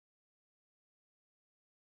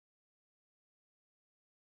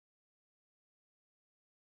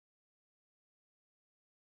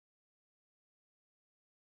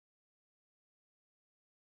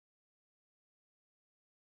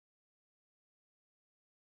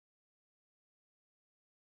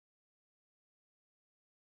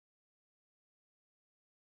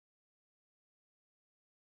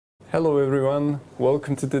Hello everyone,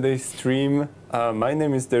 welcome to today's stream. My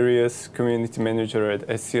name is Darius, Community Manager at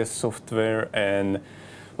SCS Software, and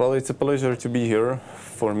well, it's a pleasure to be here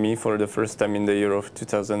for me for the first time in the year of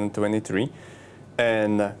 2023.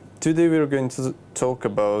 And today we're going to talk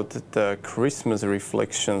about the Christmas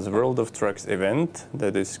Reflections World of Trucks event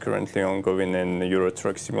that is currently ongoing in Euro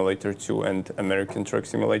Truck Simulator 2 and American Truck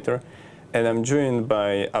Simulator. And I'm joined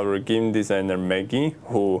by our game designer Maggie,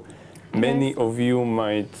 who many of you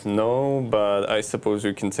might know, but I suppose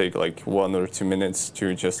we can take like 1 or 2 minutes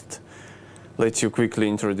to just let you quickly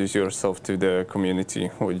introduce yourself to the community,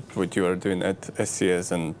 what you are doing at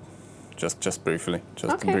SCS, and just briefly,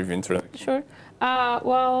 a brief introduction. Sure.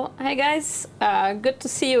 Well, hi guys. Good to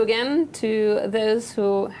see you again, to those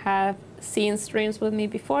who have seen streams with me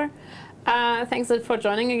before. Thanks for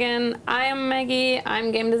joining again. I am Maggie.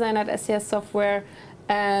 I'm game designer at SCS Software,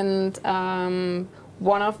 and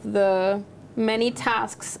one of the many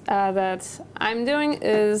tasks that I'm doing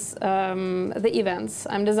is the events.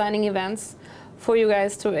 I'm designing events for you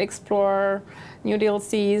guys to explore new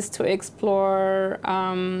DLCs, to explore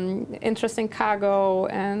interesting cargo,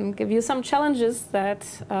 and give you some challenges that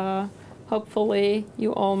hopefully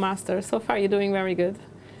you all master. So far, you're doing very good.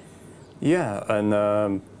 Yeah,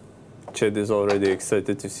 and Chad is already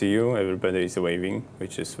excited to see you. Everybody is waving,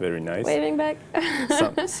 which is very nice. Waving back.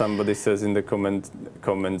 Somebody says in the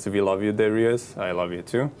comments, "We love you, Darius." I love you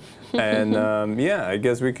too. And yeah, I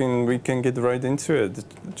guess we can get right into it.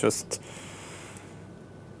 Just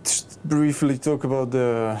briefly talk about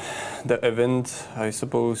the event. I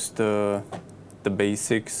suppose the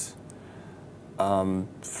basics.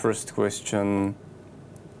 First question.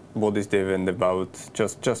 What is the event about?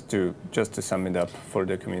 Just to sum it up for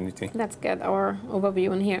the community. Let's get our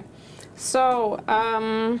overview in here. So,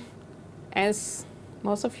 as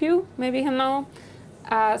most of you maybe know,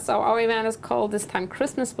 so our event is called this time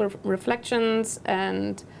Christmas Reflections,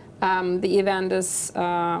 and the event is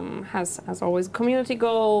has always a community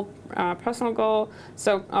goal, personal goal.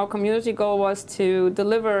 So our community goal was to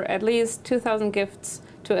deliver at least 2,000 gifts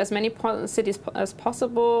to as many cities as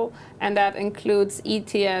possible, and that includes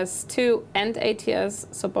ETS 2 and ATS,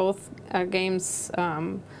 so both games,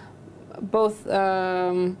 both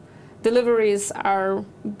deliveries are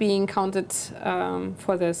being counted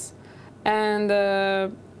for this. And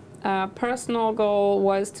the personal goal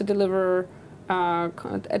was to deliver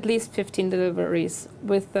at least 15 deliveries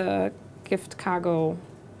with the gift cargo.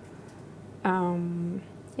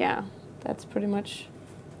 Yeah, that's pretty much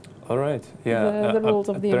all right. Yeah. The rules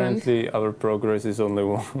of the event. Apparently, our progress is only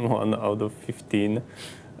one out of 15.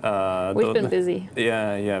 We've been busy.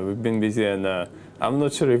 Yeah, we've been busy, and I'm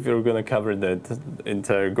not sure if we're gonna cover that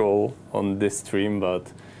entire goal on this stream,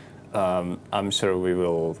 but I'm sure we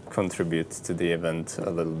will contribute to the event a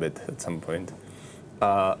little bit at some point.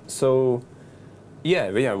 So,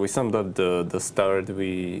 yeah, we summed up the start.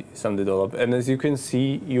 We summed it all up, and as you can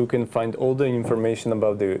see, you can find all the information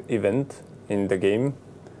about the event in the game.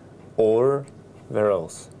 Or where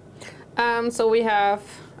else? So we have,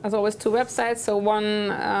 as always, 2 websites. So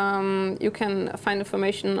one, you can find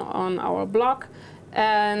information on our blog,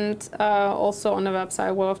 and also on the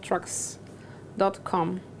website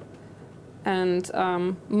worldoftrucks.com. And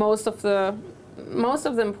most of the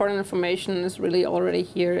important information is really already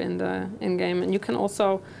here in the in-game. And you can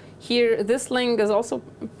also here, this link is also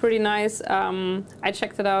pretty nice. I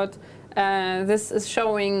checked it out. This is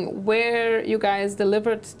showing where you guys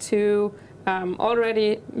delivered to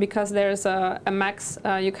already, because there's a max.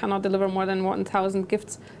 You cannot deliver more than 1,000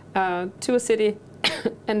 gifts to a city,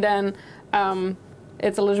 and then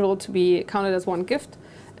it's eligible to be counted as one gift.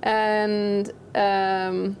 And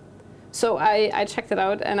so I checked it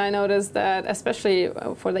out, and I noticed that especially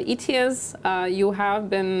for the ETS, you have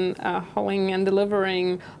been hauling and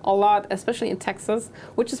delivering a lot, especially in Texas,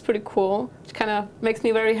 which is pretty cool, which kind of makes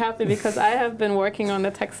me very happy because I have been working on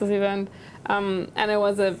the Texas event, and it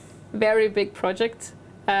was a very big project,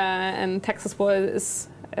 and Texas was,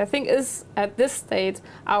 I think, is at this state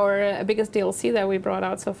our biggest DLC that we brought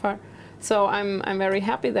out so far. So I'm very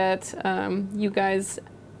happy that you guys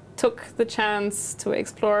took the chance to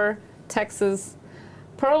explore Texas.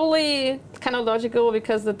 Probably kind of logical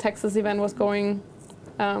because the Texas event was going,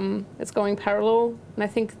 it's going parallel, and I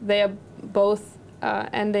think they are both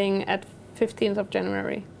ending at 15th of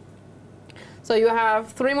January. So you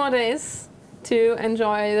have 3 more days to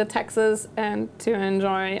enjoy the Texas and to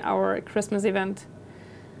enjoy our Christmas event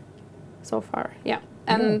so far. Yeah,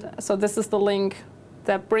 and so this is the link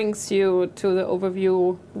that brings you to the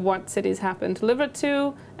overview what cities have been delivered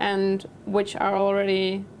to and which are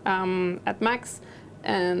already at max.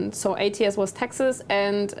 And so ATS was Texas,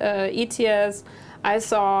 and ETS I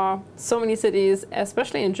saw so many cities,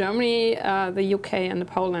 especially in Germany, the UK, and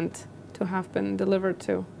Poland, to have been delivered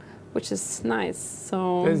to, which is nice.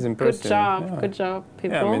 So That is impressive. Good job,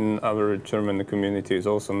 people. Yeah, I mean, our German community is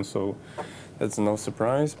awesome, so that's no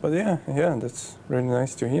surprise. But yeah, that's really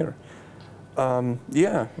nice to hear.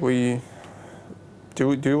 Yeah,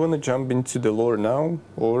 do you want to jump into the lore now,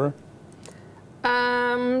 or?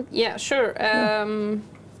 Yeah, sure.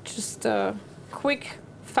 Just a quick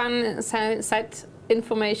fun side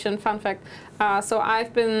information, fun fact. So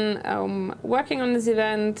I've been working on this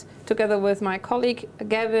event together with my colleague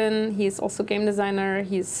Gavin. He's also game designer.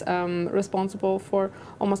 He's responsible for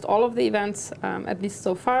almost all of the events, at least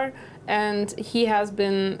so far. And he has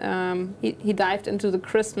been, he dived into the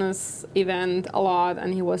Christmas event a lot,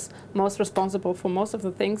 and he was most responsible for most of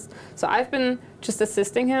the things. So I've been just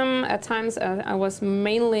assisting him at times. I was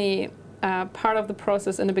mainly part of the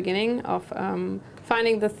process in the beginning of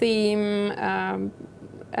finding the theme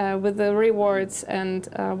with the rewards and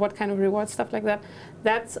what kind of rewards, stuff like that.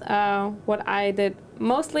 That's what I did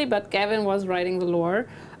mostly, but Gavin was writing the lore,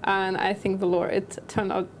 and I think the lore, it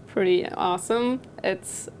turned out pretty awesome.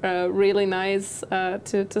 It's really nice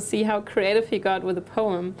to see how creative he got with the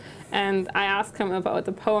poem. And I asked him about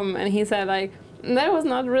the poem, and he said, like, there was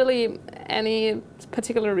not really any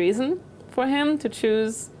particular reason for him to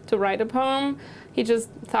choose to write a poem. He just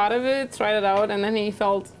thought of it, tried it out, and then he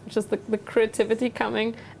felt just the creativity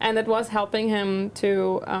coming, and it was helping him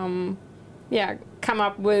to, come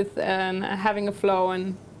up with and having a flow.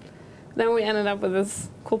 And then we ended up with this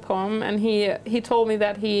cool poem, and he told me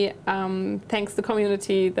that he thanks the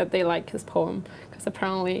community that they like his poem, because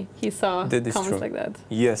apparently he saw comments like that.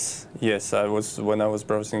 Yes, when I was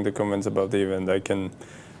browsing the comments about the event, I can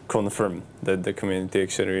confirm that the community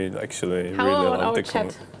actually really liked the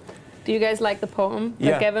comment. Do you guys like the poem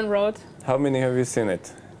that Gavin wrote? How many have you seen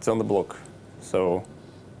it? It's on the blog, so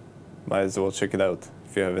might as well check it out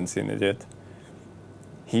if you haven't seen it yet.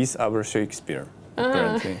 He's our Shakespeare,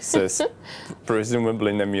 apparently, says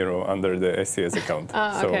presumably Nemiro under the SES account.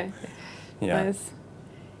 Okay. Yeah. Nice.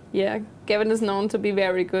 Yeah, Gavin is known to be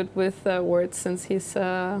very good with words since he's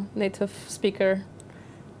a native speaker.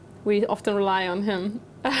 We often rely on him.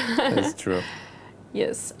 That's true.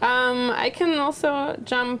 Yes. I can also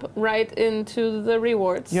jump right into the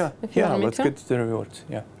rewards. Yeah, let's get to the rewards.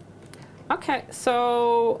 Yeah. Okay,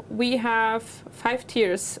 so we have 5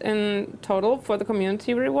 tiers in total for the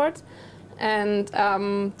community rewards. And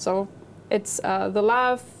so it's the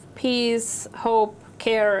love, peace, hope,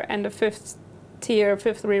 care, and the 5th tier,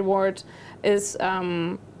 5th reward is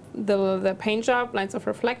the paint job, Lines of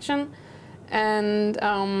Reflection. And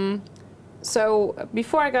so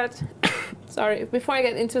before I get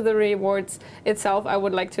into the rewards itself, I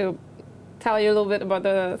would like to tell you a little bit about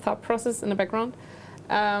the thought process in the background.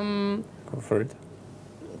 Go for it.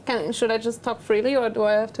 Should I just talk freely, or do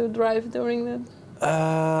I have to drive during that?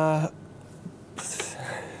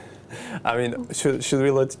 I mean, should we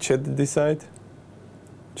let Chet decide?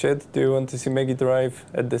 Chet, do you want to see Maggie drive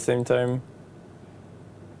at the same time?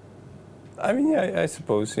 I mean, yeah, I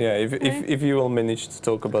suppose, yeah. If you will manage to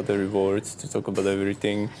talk about the rewards, to talk about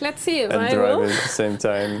everything, let's see if and I drive will. at the same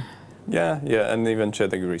time, yeah, and even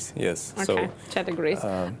Chet agrees, yes. Okay, so, Chet agrees.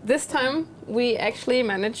 This time we actually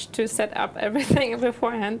managed to set up everything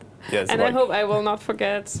beforehand, yes, and I hope I will not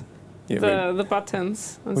forget the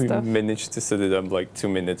buttons and stuff. We managed to set it up like 2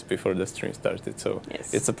 minutes before the stream started, so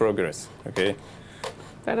it's a progress, okay?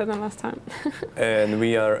 Better than last time. And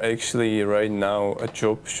we are actually, right now, a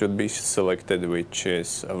job should be selected, which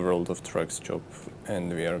is a World of Trucks job.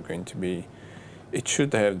 And we are going to be, it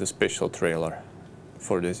should have the special trailer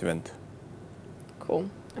for this event.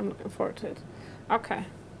 Cool, I'm looking forward to it. Okay,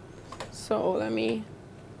 so let me,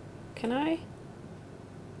 can I?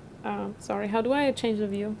 Sorry, how do I change the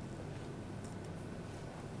view?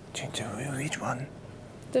 Change the view, which one?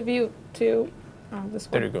 The view to, this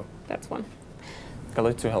one. There you go. That's one.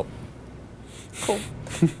 Glad to help. Cool.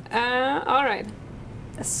 All right.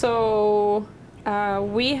 So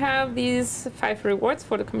we have these 5 rewards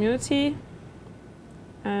for the community.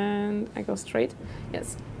 And I go straight.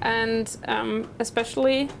 Yes. And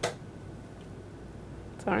especially...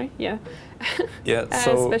 Sorry, yeah. Yeah,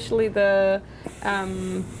 so... especially the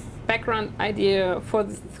background idea for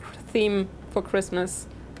the theme for Christmas.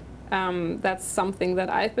 That's something that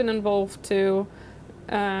I've been involved to.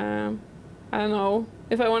 I don't know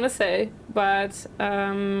if I want to say, but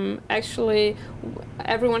actually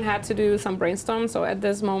everyone had to do some brainstorm. So at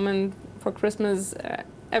this moment for Christmas,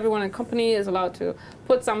 everyone in the company is allowed to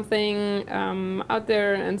put something out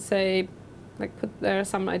there and say, like, put there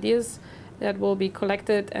some ideas that will be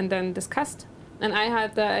collected and then discussed. And I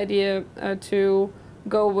had the idea to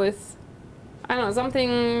go with, I don't know,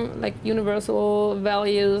 something like universal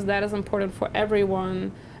values that is important for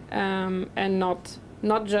everyone, and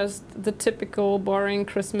not just the typical boring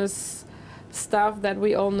Christmas stuff that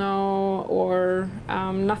we all know, or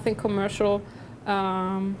nothing commercial.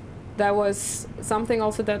 That was something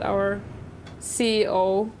also that our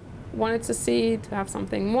CEO wanted to see, to have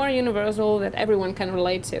something more universal that everyone can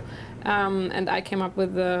relate to. And I came up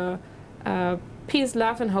with the peace,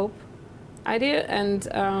 love, and hope idea, and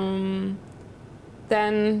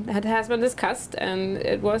then it has been discussed, and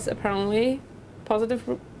it was apparently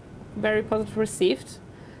positive, very positive received,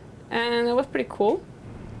 and it was pretty cool.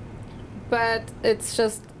 But it's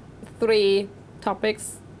just 3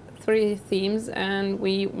 topics, 3 themes, and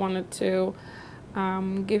we wanted to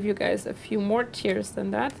give you guys a few more tiers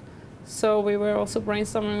than that. So we were also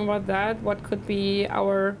brainstorming about that, what could be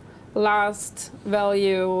our last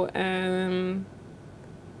value, and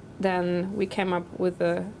then we came up with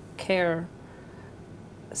the care.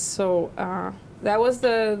 So that was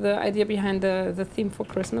the idea behind the theme for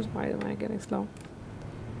Christmas. Why am I getting slow?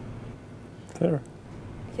 Sure.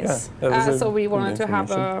 Yes. Yeah, so we wanted to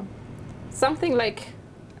have something like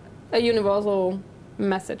a universal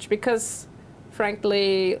message, because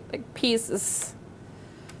frankly, like, peace is,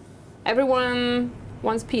 everyone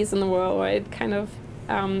wants peace in the world, right? Kind of.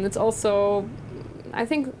 It's also, I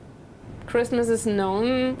think Christmas is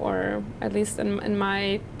known, or at least in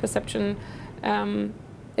my perception,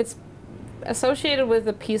 it's associated with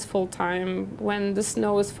a peaceful time when the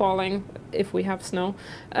snow is falling, if we have snow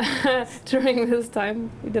during this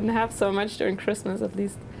time. We didn't have so much during Christmas, at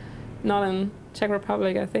least not in Czech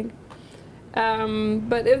Republic, I think.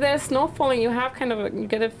 But if there's snow falling, you have kind of you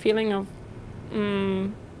get a feeling of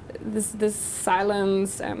this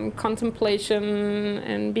silence and contemplation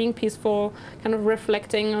and being peaceful, kind of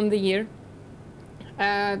reflecting on the year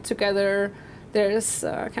together. There's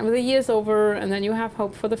kind of the year's over, and then you have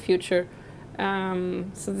hope for the future.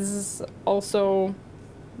 So this is also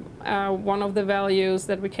one of the values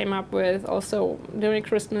that we came up with. Also, during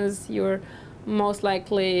Christmas, you're most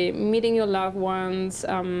likely meeting your loved ones,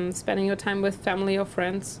 spending your time with family or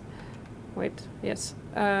friends.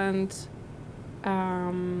 And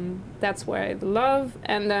that's why the love.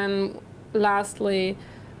 And then lastly,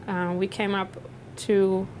 we came up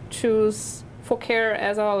to choose for care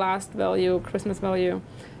as our last value, Christmas value,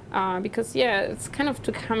 because it's kind of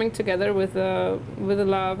coming together with the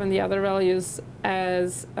love and the other values,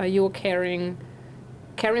 as you're caring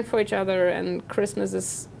for each other, and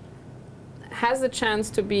Christmas has a chance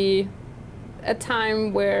to be a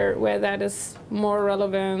time where that is more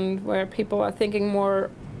relevant, where people are thinking more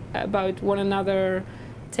about one another,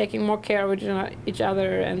 taking more care of each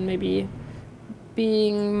other, and maybe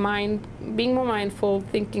being more mindful,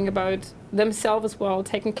 thinking about themselves as well.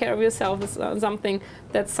 Taking care of yourself is something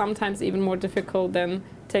that's sometimes even more difficult than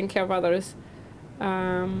taking care of others.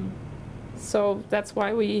 So that's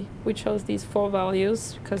why we chose these 4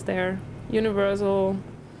 values, because they're universal,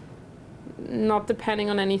 not depending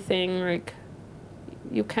on anything. Like,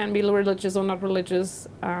 you can be religious or not religious,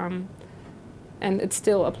 and it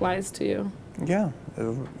still applies to you. Yeah,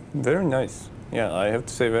 very nice. Yeah, I have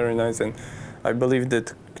to say very nice, and I believe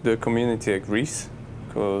that the community agrees,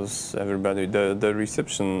 because everybody, the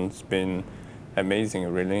reception's been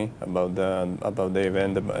amazing, really, about the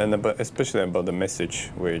event, and especially about the message,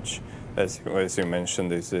 which, as you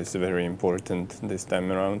mentioned, is very important this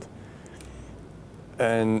time around.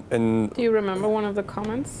 And do you remember one of the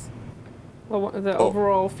comments, or the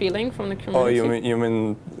overall feeling from the community? Oh, you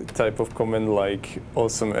mean type of comment like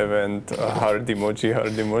 "awesome event," heart emoji,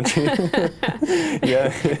 heart emoji?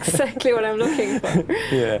 Yeah, exactly what I'm looking for.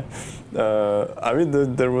 Yeah, I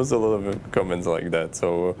mean there was a lot of comments like that.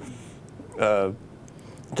 So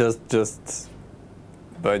just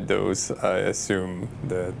by those, I assume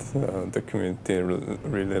that the community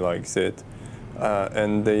really likes it,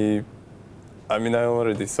 and they. I mean, I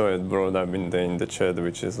already saw it brought up in the chat,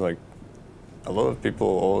 which is like, a lot of people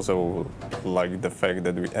also like the fact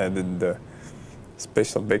that we added the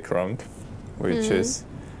special background, which is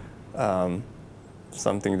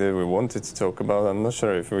something that we wanted to talk about. I'm not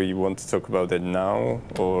sure if we want to talk about it now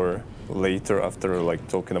or later, after like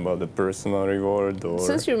talking about the personal reward. Or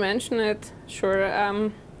since you mention it, sure.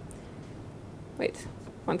 Wait,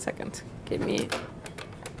 1 second. Give me.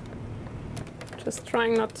 Just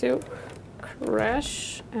trying not to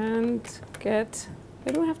crash and get.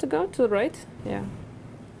 Where do we have to go to the right? Yeah.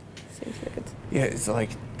 Seems like it. Yeah, it's like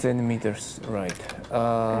 10 meters right.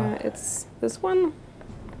 It's this one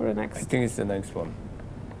or the next? I think it's the next one.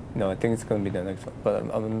 No, I think it's gonna be the next one, but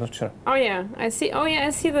I'm not sure. Oh yeah, I see. Oh yeah, I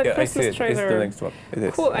see the Yeah, I see Christmas it. trailer. It's the next one. It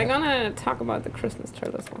is. Cool. Yeah. I'm gonna talk about the Christmas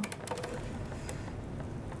trailer as well.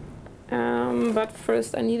 But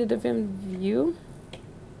first, I need a different view.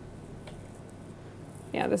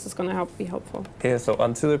 Yeah, this is gonna be helpful. Yeah. So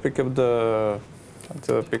until I pick up the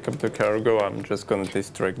cargo, I'm just gonna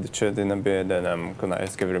distract the chat in a bit, and I'm gonna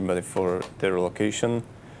ask everybody for their location.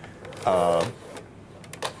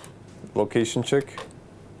 Location check.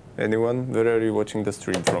 Anyone? Where are you watching the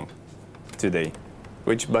stream from today?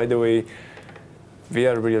 Which, by the way, we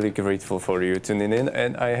are really grateful for you tuning in.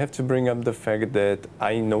 And I have to bring up the fact that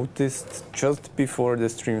I noticed just before the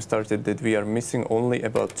stream started that we are missing only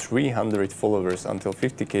about 300 followers until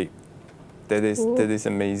 50K. That is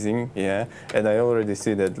amazing, yeah. And I already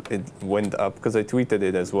see that it went up because I tweeted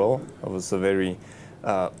it as well. I was very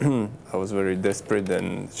desperate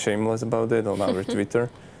and shameless about it on our Twitter.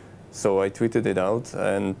 So I tweeted it out,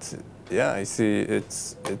 and yeah, I see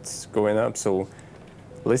it's going up. So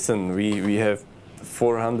listen, we have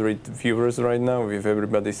 400 viewers right now. If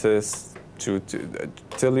everybody says to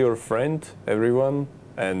tell your friend, everyone,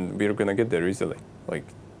 and we're gonna get there easily. Like,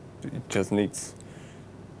 it just needs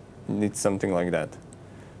something like that.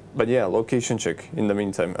 But yeah, location check in the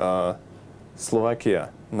meantime.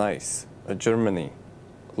 Slovakia, nice. Germany,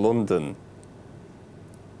 London,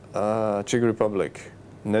 Czech Republic,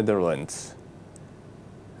 Netherlands,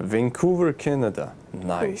 Vancouver, Canada,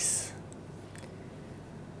 nice.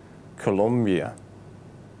 Colombia.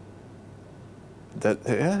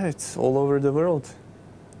 Yeah, it's all over the world.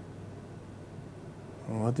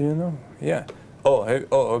 What do you know? Yeah. Oh,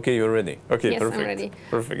 okay, you're ready. Okay, yes, perfect. I'm ready.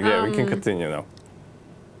 Perfect. Yeah, we can continue now.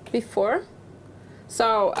 Before,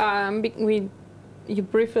 so you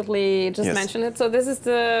briefly just mentioned it. So this is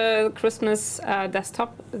the Christmas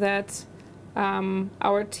desktop that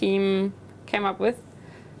our team came up with.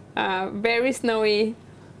 Very snowy,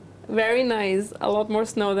 very nice. A lot more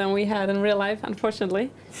snow than we had in real life, unfortunately.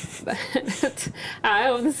 But I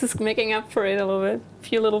hope this is making up for it a little bit. A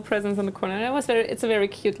few little presents in the corner. It's a very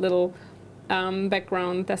cute little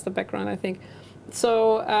background, desktop background, I think.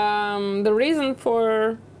 So the reason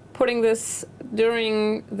for putting this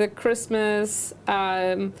during the Christmas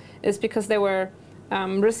is because they were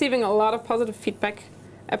receiving a lot of positive feedback,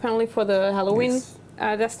 apparently for the Halloween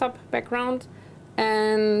desktop background.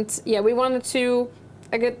 And yeah, we wanted to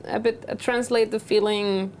translate the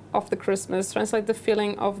feeling of the Christmas, translate the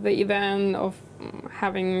feeling of the event, of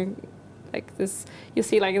having like this, you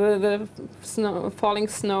see like the snow, falling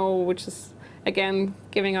snow, which is again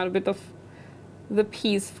giving out a bit of the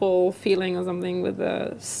peaceful feeling or something, with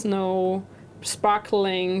the snow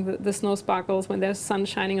sparkling, the snow sparkles when there's sun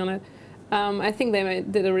shining on it. I think they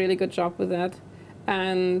did a really good job with that.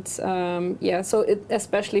 And yeah, so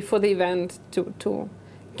especially for the event, to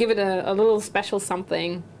give it a little special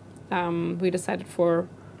something, we decided for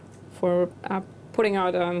putting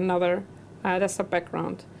out another desktop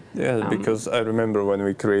background. Yeah, because I remember when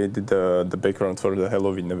we created the background for the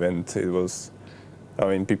Halloween event, it was, I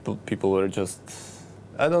mean, people were just,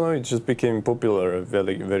 I don't know, it just became popular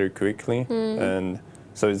very quickly, and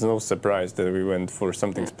so it's no surprise that we went for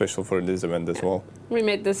something special for this event as well. We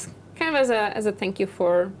made this kind of as a thank you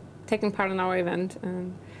for taking part in our event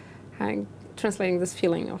and translating this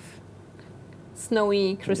feeling of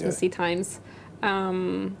snowy, Christmassy times.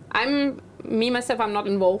 I'm not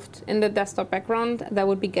involved in the desktop background. That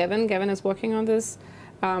would be Gavin. Gavin is working on this,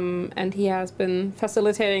 and he has been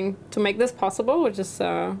facilitating to make this possible, which is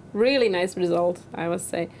a really nice result, I would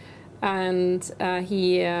say. And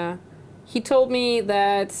he told me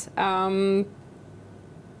that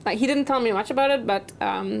like, he didn't tell me much about it, but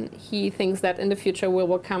he thinks that in the future we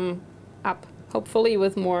will come up, hopefully,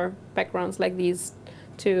 with more backgrounds like these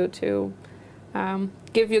to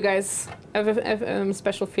give you guys a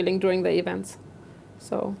special feeling during the events.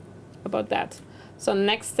 So about that. So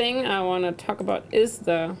next thing I want to talk about is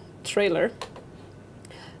the trailer.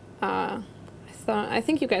 I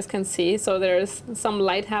think you guys can see. So there's some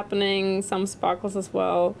light happening, some sparkles as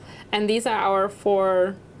well, and these are our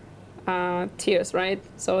 4 tiers, right?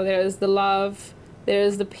 So there's the love,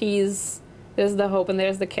 there's the peace, there's the hope, and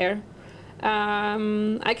there's the care.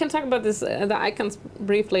 I can talk about this, the icons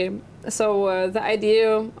briefly. So the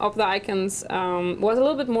idea of the icons was a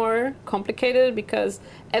little bit more complicated because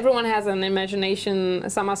everyone has an imagination,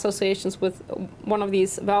 some associations with one of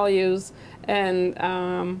these values, and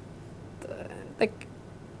like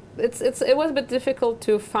it was a bit difficult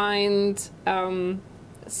to find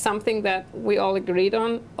something that we all agreed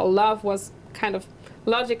on. Love was kind of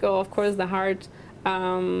logical, of course, the heart.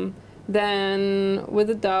 Then with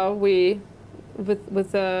the dove, we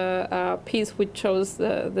with the piece, we chose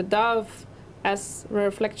the dove as a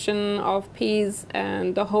reflection of peace,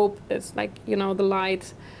 and the hope is like, you know, the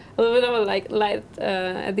light, a little bit of a light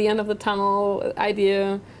at the end of the tunnel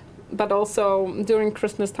idea. But also during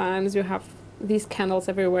Christmas times, you have these candles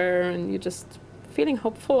everywhere, and you're just feeling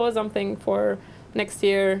hopeful or something for next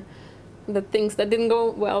year. The things that didn't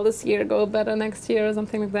go well this year go better next year or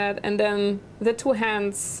something like that. And then the two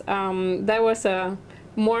hands, that was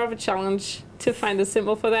more of a challenge to find a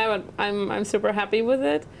symbol for that, but I'm super happy with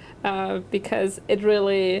it because it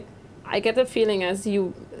really, I get the feeling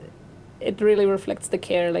it really reflects the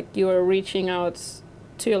care, like you are reaching out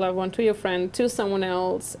to your loved one, to your friend, to someone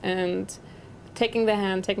else, and taking the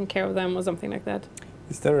hand, taking care of them or something like that.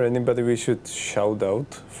 Is there anybody we should shout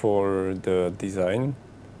out for the design?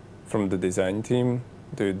 From the design team,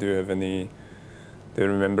 do you have any? Do you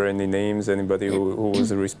remember any names? Anybody who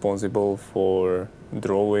was responsible for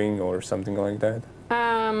drawing or something like that?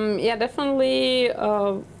 Yeah, definitely.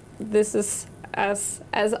 This is as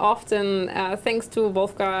often thanks to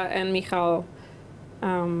Wolfgang and Michal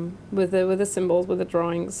with the symbols, with the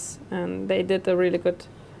drawings, and they did a really good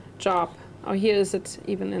job. Oh, here is it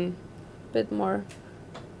even in a bit more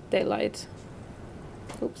daylight.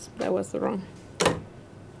 Oops, that was the wrong.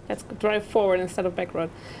 Let's drive forward instead of back road.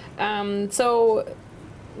 So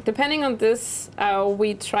depending on this,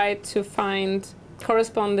 we try to find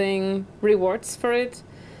corresponding rewards for it.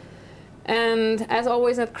 And as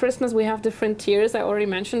always at Christmas, we have different tiers. I already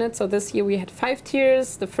mentioned it. So this year we had 5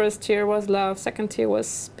 tiers. The first tier was love, second tier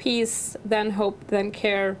was peace, then hope, then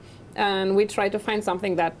care. And we try to find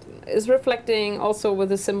something that is reflecting also with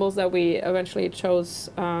the symbols that we eventually chose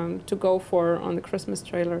to go for on the Christmas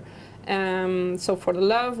trailer. So for the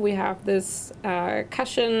love, we have this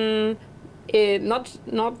cushion,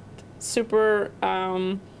 not super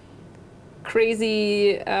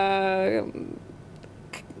crazy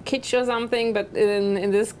kitsch or something, but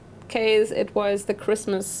in this case, it was the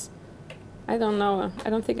Christmas. I don't know. I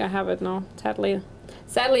don't think I have it now.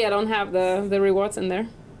 Sadly, I don't have the rewards in there.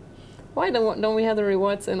 Why don't we have the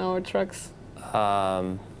rewards in our trucks?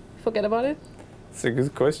 Forget about it. It's a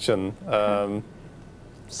good question.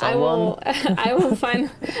 Someone? I will find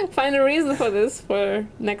a reason for this for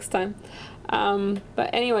next time. But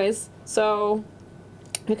anyways, so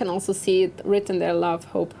you can also see it written there, love,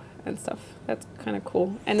 hope, and stuff. That's kind of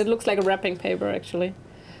cool. And it looks like a wrapping paper, actually.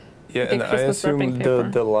 Yeah, like and I assume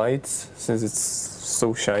the lights, since it's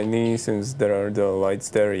so shiny, since there are the lights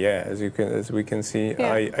there, yeah, as we can see,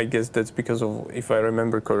 yeah. I guess that's because of, if I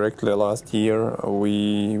remember correctly, last year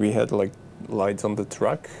we had like lights on the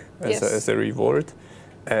truck as a reward.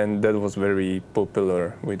 And that was very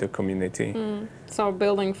popular with the community. So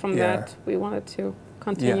building from that, we wanted to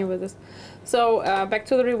continue with this. So back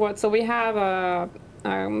to the reward. So we have a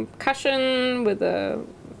cushion with a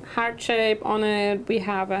heart shape on it. We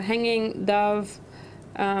have a hanging dove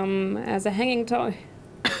as a hanging toy.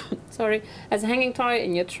 Sorry, as a hanging toy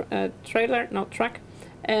in your truck.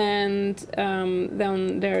 And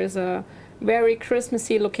then there is a very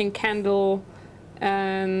Christmassy looking candle.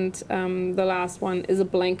 And the last one is a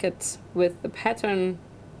blanket with the pattern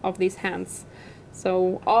of these hands.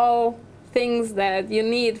 So all things that you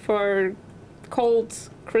need for cold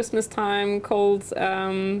Christmas time,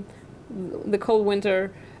 the cold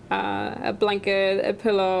winter, a blanket, a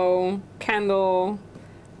pillow, candle,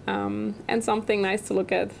 and something nice to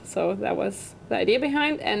look at. So that was the idea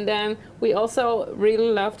behind. And then we also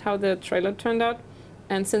really loved how the trailer turned out.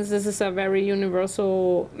 And since this is a very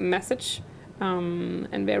universal message,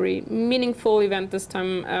 and very meaningful event this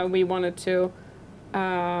time, we wanted to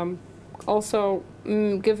also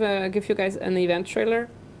give you guys an event trailer.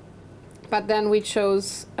 But then we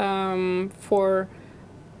chose for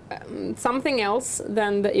something else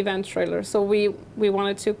than the event trailer. So we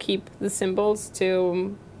wanted to keep the symbols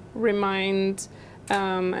to remind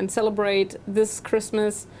and celebrate this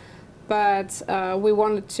Christmas, but we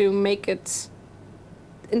wanted to make it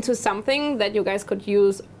into something that you guys could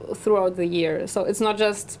use throughout the year. So it's not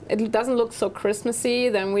just, it doesn't look so Christmassy.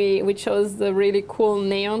 Then we chose the really cool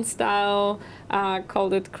neon style,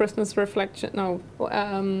 called it Christmas Reflection,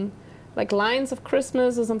 like Lines of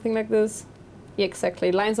Christmas or something like this. Yeah,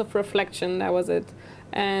 exactly, Lines of Reflection, that was it.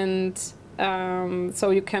 And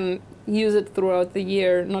so you can use it throughout the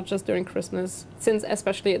year, not just during Christmas, since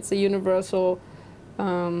especially it's a universal,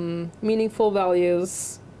 meaningful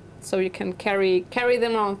values. So you can carry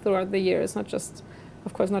them on throughout the year. It's not just,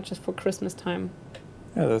 of course, not just for Christmas time.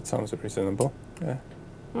 Yeah, that sounds reasonable. Yeah.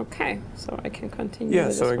 Okay, so I can continue. Yeah,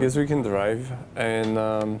 with so this I guess we can drive. And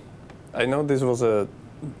I know this was a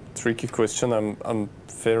tricky question. I'm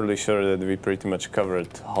fairly sure that we pretty much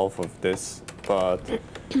covered half of this, but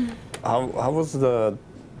how was the,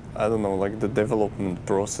 I don't know, like the development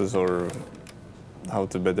process, or how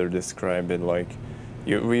to better describe it? Like,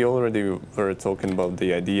 we already were talking about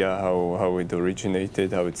the idea, how it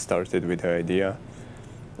originated, how it started with the idea,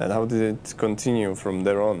 and how did it continue from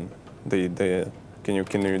there on? Can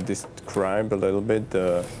you describe a little bit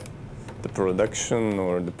the production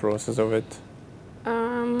or the process of it?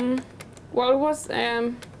 Well, it was,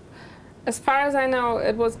 as far as I know,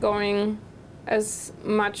 it was going as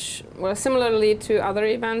much, well, similarly to other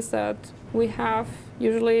events that we have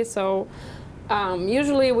usually. So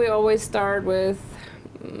usually we always start with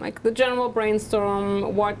like the general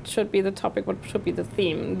brainstorm, what should be the topic, what should be the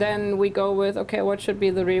theme. Then we go with, okay, what should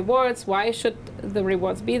be the rewards? Why should the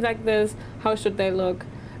rewards be like this? How should they look?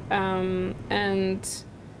 And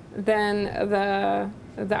then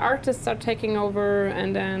the artists are taking over,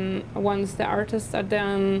 and then once the artists are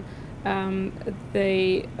done,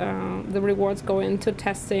 the rewards go into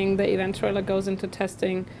testing, the event trailer goes into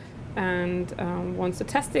testing, and once the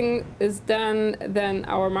testing is done, then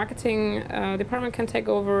our marketing department can take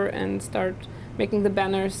over and start making the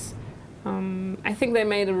banners. I think they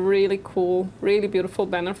made a really cool, really beautiful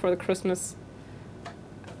banner for the Christmas.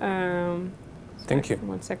 Thank you.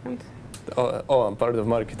 1 second. Oh, I'm part of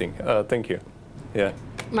marketing. Thank you. Yeah.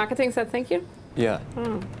 Marketing said thank you? Yeah.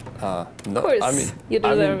 Oh. No, Of course, I mean, you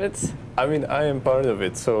deserve it. I mean, I am part of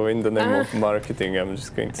it, so in the name of marketing, I'm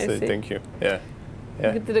just going to say thank you. Yeah.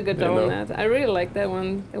 Yeah. You did a good job on that. I really liked that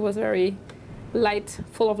one. It was very light,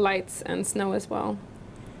 full of lights and snow as well.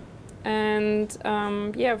 And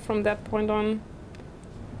yeah, from that point on,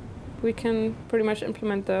 we can pretty much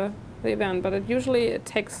implement the event. But it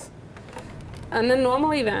takes, and a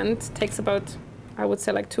normal event takes about, I would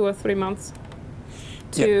say, like 2 or 3 months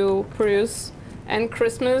to produce. And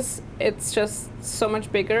Christmas, it's just so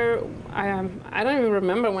much bigger. I don't even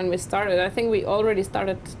remember when we started. I think we already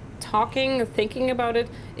started thinking about it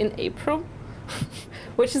in April,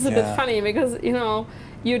 which is a bit funny because, you know,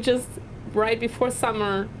 you just right before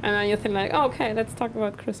summer, and then you think like, oh, okay, let's talk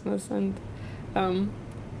about Christmas. And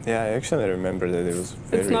yeah, I actually remember that it was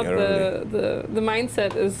very it's not early. the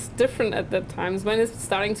mindset is different at that times. When it's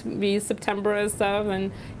starting to be September and stuff,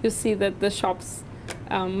 and you see that the shops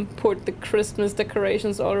put the Christmas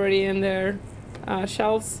decorations already in their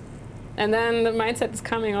shelves, and then the mindset is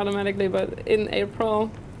coming automatically. But in April,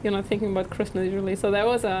 you're not thinking about Christmas usually. So that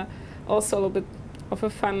was also a little bit of a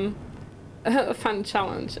fun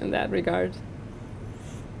challenge in that regard.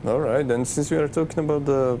 All right, and since we are talking about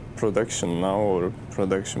the production now, or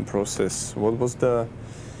production process, what is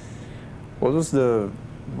the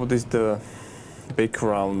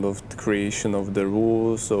background of the creation of the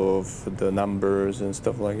rules, of the numbers and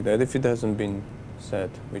stuff like that, if it hasn't been said,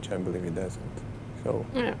 which I believe it hasn't. So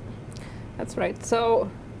yeah, that's right. So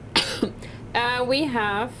we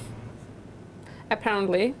have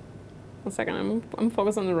apparently, 1 second, I'm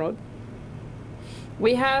focused on the road.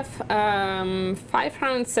 We have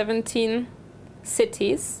 517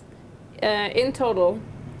 cities in total,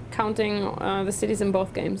 counting the cities in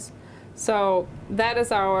both games. So that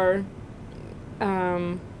is our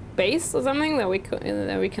base or something that we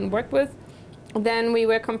can work with. Then we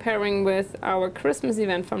were comparing with our Christmas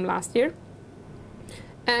event from last year.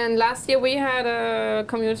 And last year we had a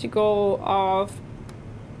community goal of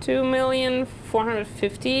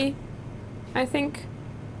 2,450,000, I think.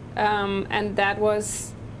 And that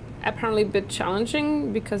was apparently a bit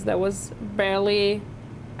challenging because that was barely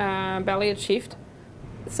achieved.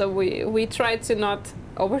 So we tried to not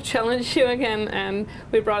over-challenge you again, and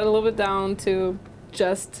we brought it a little bit down to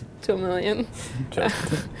just 2 million.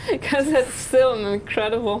 Because that's still an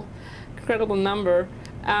incredible number.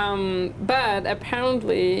 But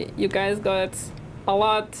apparently you guys got a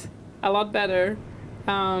lot better,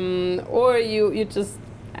 or you just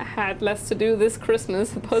had less to do this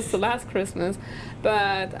Christmas opposed to last Christmas.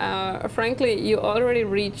 But frankly, you already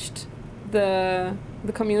reached the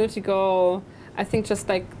community goal, I think, just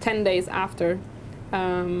like 10 days after.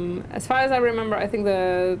 As far as I remember, I think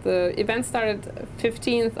the event started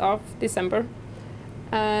 15th of December,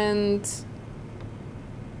 and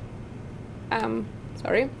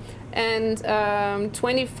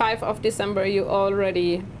 25th of December you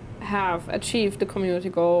already have achieved the community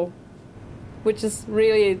goal, which is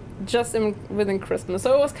really just within Christmas.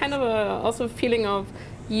 So it was kind of also a feeling of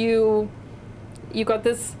you got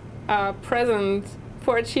this present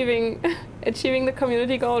for achieving the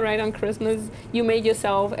community goal right on Christmas. You made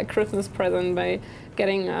yourself a Christmas present by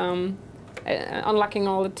getting unlocking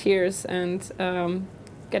all the tiers and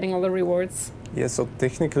getting all the rewards. yeah, so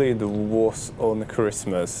technically it was on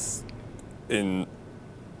Christmas in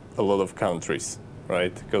a lot of countries,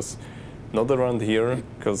 right? Because not around here,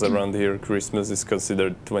 because around here Christmas is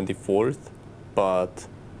considered 24th, but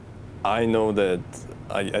I know that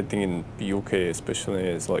I think in UK especially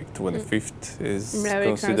it's like 25th is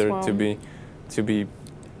considered to be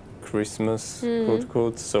Christmas, quote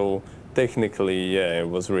quote. So technically, yeah, it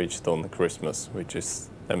was reached on Christmas, which is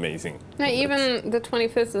amazing. Yeah, even the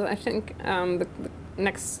 25th is, I think,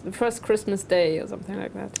 the first Christmas day or something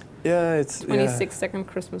like that. Yeah, it's 26th, second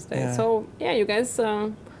Christmas day. Yeah. So yeah, you guys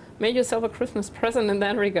made yourself a Christmas present in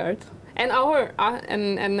that regard, and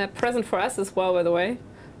and a present for us as well, by the way,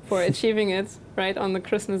 for achieving it right on the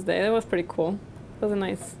Christmas day. That was pretty cool. It was a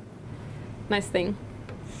nice thing.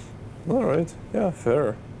 All right. Yeah,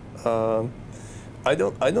 fair. I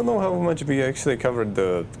don't know how much we actually covered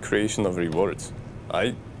the creation of rewards.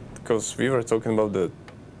 Because we were talking about the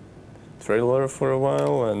trailer for a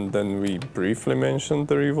while, and then we briefly mentioned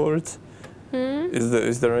the rewards.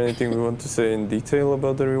 Is there anything we want to say in detail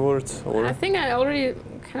about the rewards? Or? I think I already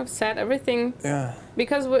kind of said everything. Yeah.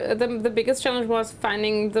 Because the biggest challenge was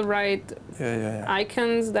finding the right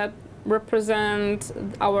icons that represent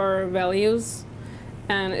our values,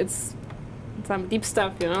 and it's some deep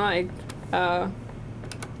stuff, you know, like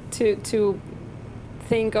to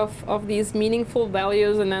think of these meaningful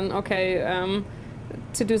values, and then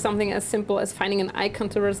to do something as simple as finding an icon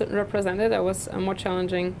to represent it. That was more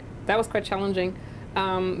challenging. That was quite challenging.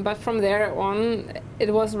 But from there on,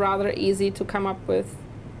 it was rather easy to come up with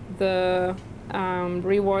the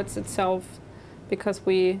rewards itself, because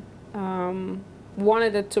we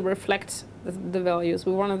wanted it to reflect the values.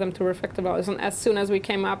 We wanted them to reflect the values. And as soon as we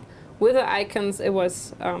came up with the icons, it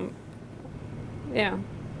was,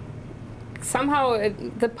 somehow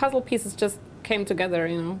the puzzle pieces just came together,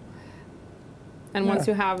 you know. And once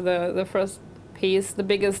you have the first piece, the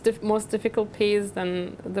biggest, most difficult piece,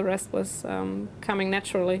 then the rest was coming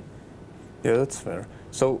naturally. Yeah, that's fair.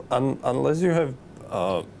 So unless you have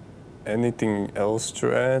anything else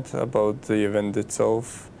to add about the event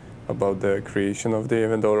itself, about the creation of the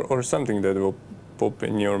event, or something that will pop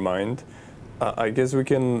in your mind, I guess we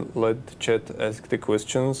can let the chat ask the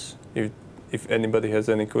questions if anybody has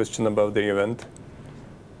any question about the event.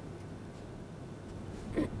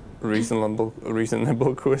 Reasonable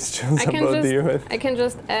questions about the event. I can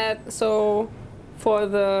just add, so for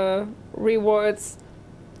the rewards,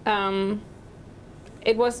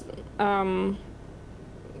 it was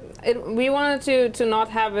we wanted to not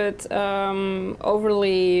have it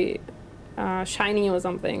overly shiny or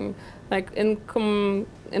something. Like in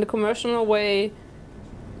a commercial way,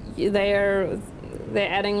 they're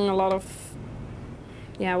adding a lot of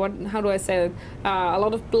how do I say it? A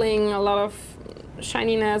lot of bling, a lot of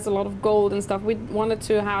shininess, a lot of gold and stuff. We wanted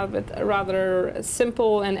to have it rather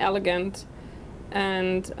simple and elegant,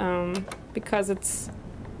 and because it's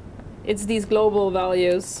these global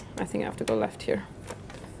values. I think I have to go left here.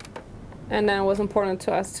 And then it was important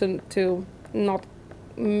to us to not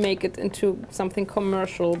make it into something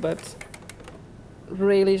commercial, but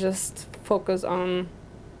really just focus on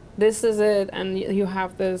this is it, and you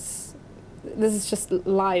have this. This is just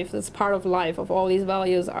life. It's part of life. Of all these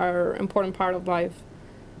values are important part of life.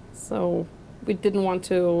 So we didn't want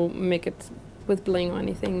to make it with bling or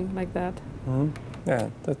anything like that. Yeah,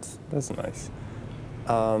 that's nice.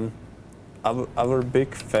 Our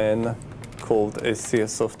big fan called SCS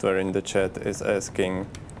Software in the chat is asking,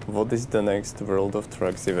 what is the next World of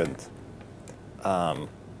Trucks event? Do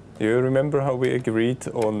you remember how we agreed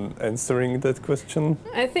on answering that question?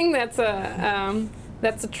 I think that's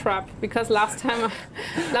a trap, because last time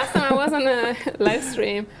I was on a live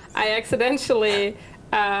stream, I accidentally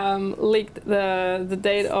leaked the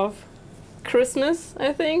date of Christmas.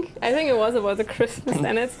 I think it was about the Christmas,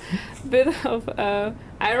 and it's a bit of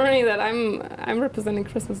irony that I'm representing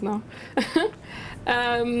Christmas now,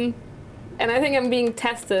 and I think I'm being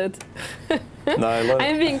tested. No,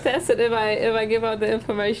 I'm being tested if I give out the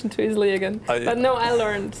information too easily again. But no, I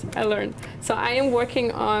learned. So I am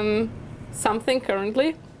working on something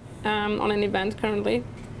currently, on an event currently,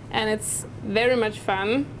 and it's very much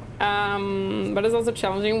fun, but it's also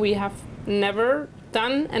challenging. We have never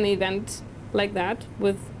done an event like that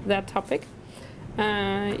with that topic.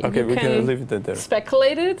 Okay, we can leave it there.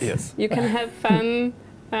 Speculate it. Yes. You can have fun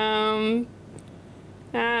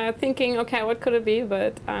thinking, okay, what could it be?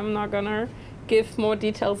 But I'm not gonna give more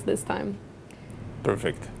details this time.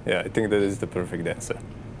 Perfect. Yeah, I think that is the perfect answer.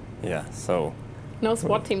 Yeah, so. No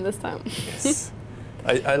SWAT team this time. Yes.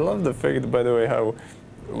 I love the fact, by the way, how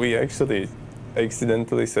we actually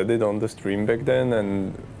accidentally said it on the stream back then,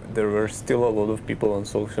 and there were still a lot of people on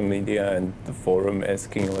social media and the forum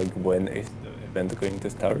asking, like, when is the event going to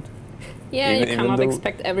start? Yeah, you cannot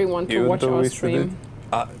expect everyone to watch our stream.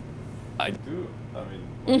 I do. I mean,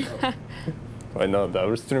 why not? Why not?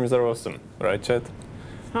 Our streams are awesome, right, chat?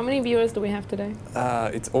 How many viewers do we have today?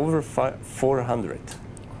 It's over 400.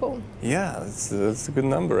 Cool. Yeah, that's a good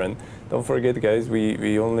number. And don't forget, guys,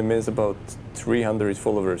 we only miss about 300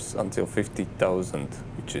 followers until 50,000,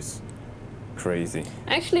 which is crazy.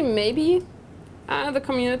 Actually, maybe the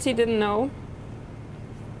community didn't know.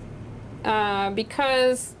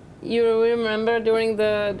 Because you remember during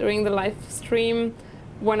the live stream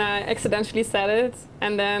when I accidentally said it,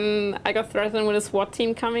 and then I got threatened with a SWAT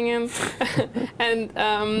team coming in, and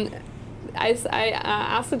I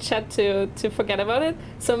asked the chat to forget about it.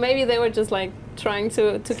 So maybe they were just like trying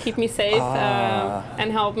to keep me safe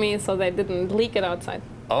and help me, so they didn't leak it outside.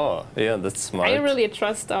 Oh, yeah, that's smart. I really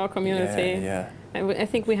trust our community. Yeah. I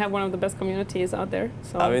think we have one of the best communities out there.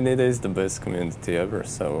 So I mean, it is the best community ever.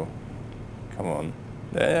 So, come on.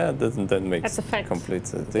 Yeah, that makes that's a fact. complete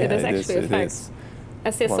sense. It is actually a fact.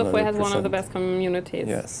 SCS Software has one of the 100%. best communities.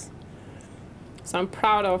 Yes. So I'm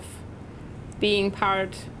proud of being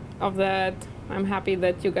part of that. I'm happy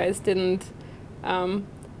that you guys didn't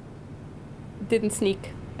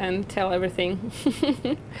sneak and tell everything.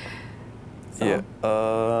 So. Yeah.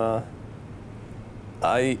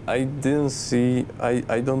 I didn't see.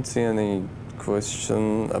 I don't see any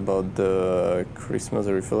question about the Christmas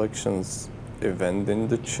Reflections event in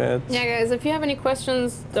the chat. Yeah, guys, if you have any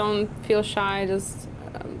questions, don't feel shy. Just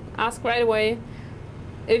ask right away.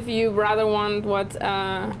 If you rather want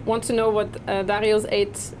to know what Darius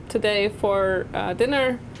ate today for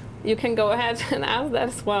dinner, you can go ahead and ask that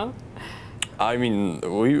as well. I mean,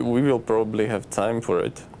 we will probably have time for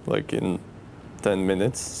it, like in 10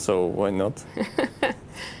 minutes. So why not?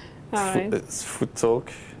 All right. It's food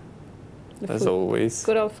talk, as food. always.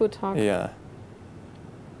 Good old food talk. Yeah.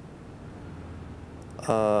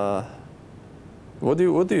 What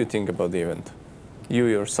do you think about the event? You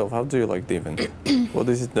yourself, how do you like the event? What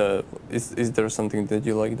is it? Is there something that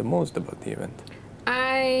you like the most about the event?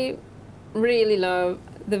 I really love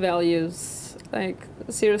the values. Like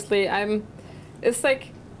seriously, it's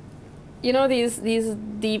like, you know, these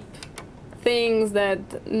deep things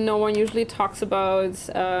that no one usually talks about.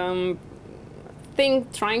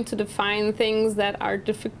 Trying to define things that are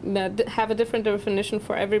that have a different definition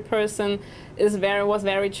for every person was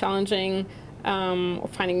very challenging.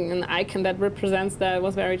 Finding an icon that represents that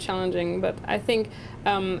was very challenging. But I think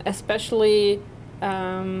especially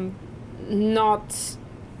not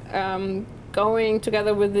going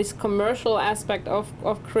together with this commercial aspect of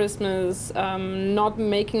Christmas, not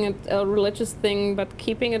making it a religious thing, but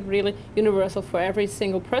keeping it really universal for every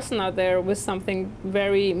single person out there with something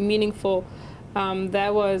very meaningful.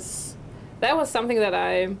 That was something that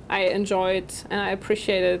I enjoyed and I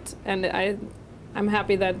appreciated, and I'm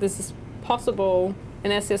happy that this is possible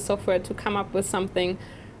in SCS Software to come up with something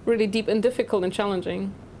really deep and difficult and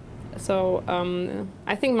challenging. So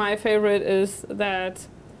I think my favorite is that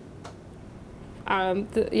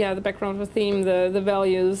the background of the theme, the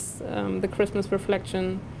values, the Christmas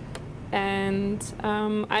reflection, and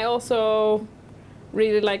I also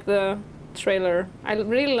really like the trailer. I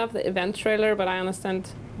really love the event trailer, but I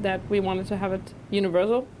understand that we wanted to have it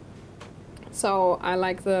universal. So I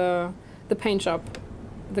like the paint job.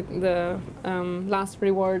 The last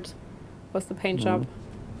reward was the paint job,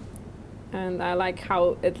 and I like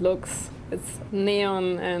how it looks. It's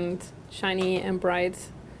neon and shiny and bright.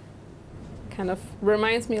 Kind of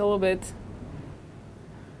reminds me a little bit.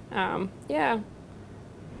 Yeah,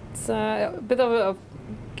 it's a bit of a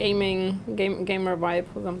gamer vibe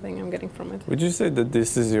or something I'm getting from it. Would you say that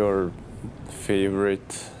this is your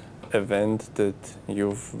favorite event that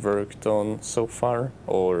you've worked on so far,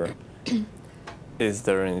 or is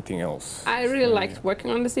there anything else? I really liked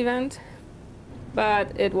working on this event,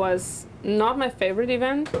 but it was not my favorite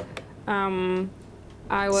event.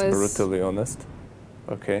 I was brutally honest.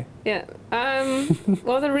 Okay. Yeah.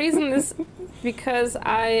 Well, the reason is because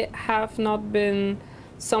I have not been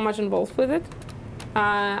so much involved with it.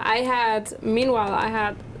 Meanwhile, I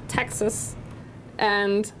had Texas,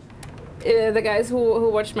 and the guys who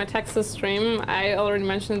watched my Texas stream, I already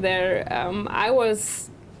mentioned there, I was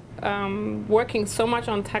working so much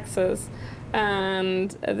on Texas,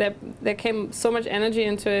 and there came so much energy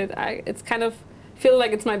into it. It's kind of feel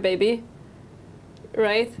like it's my baby,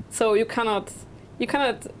 right? So you cannot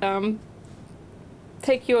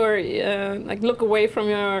take your look away from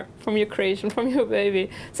your creation, from your baby.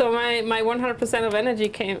 So my 100% of energy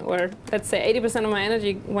came, or let's say 80% of my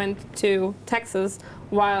energy went to Texas,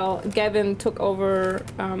 while Gavin took over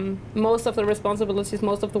most of the responsibilities,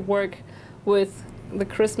 most of the work with the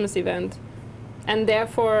Christmas event. And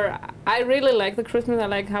therefore, I really like the Christmas. I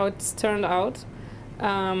like how it's turned out.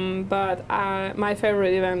 but my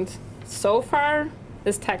favorite event so far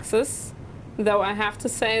is Texas, though I have to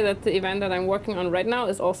say that the event that I'm working on right now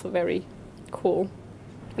is also very cool,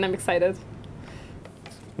 and I'm excited.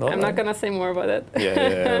 I'm not gonna say more about it.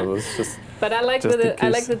 Yeah, it was just. But I like I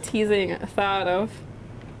like the teasing thought of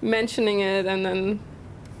mentioning it and then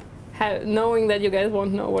knowing that you guys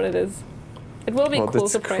won't know what it is. It will be a cool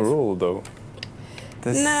surprise. That's cruel, though.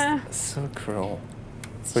 That's nah. so cruel.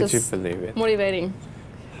 It's Would you just believe it? motivating.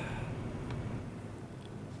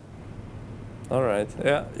 All right.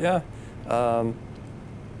 Yeah.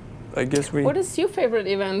 I guess we. What is your favorite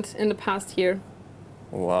event in the past year?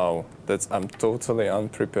 Wow, I'm totally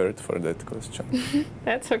unprepared for that question.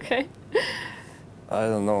 That's okay. I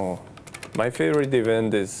don't know. My favorite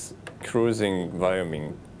event is cruising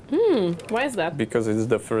Wyoming. Why is that? Because it's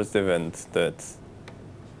the first event that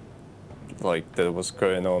was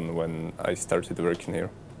going on when I started working here.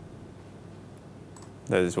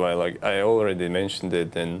 That is why, I already mentioned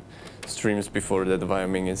it in streams before, that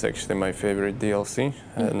Wyoming is actually my favorite DLC.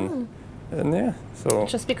 And yeah, so...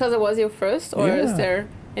 Just because it was your first, or is there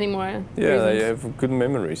any more Yeah, reasons? I have good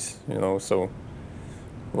memories, so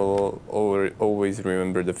we'll always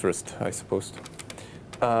remember the first, I suppose.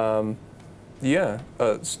 Do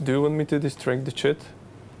you want me to distract the chat?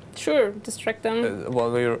 Sure, distract them.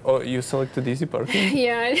 While you selected easy parking?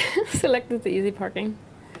 Yeah, I selected the easy parking.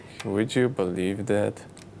 Would you believe that?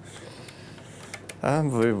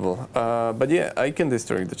 Unbelievable. But yeah, I can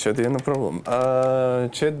distract the chat, yeah, no problem.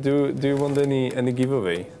 Chat, do you want any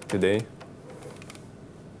giveaway today?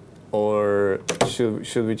 Or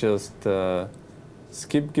should we just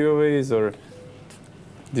skip giveaways, or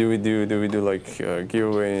do we do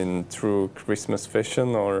giveaway in true Christmas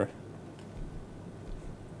fashion, or?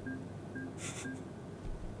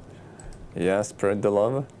 Yeah, spread the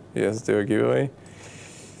love. Yes, do a giveaway.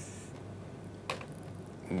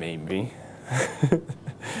 Maybe.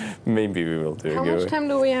 Maybe we will do a giveaway. How much time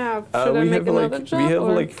do we have? Should I make another job? We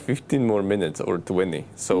have 15 more minutes or 20.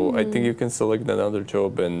 So I think you can select another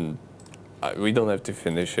job, and we don't have to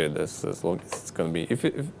finish it as long as it's gonna be. If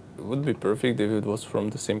it would be perfect if it was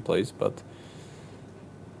from the same place, but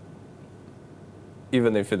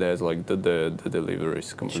even if it has the delivery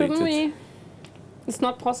is completed. Shouldn't we? It's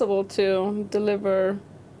not possible to deliver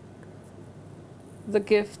the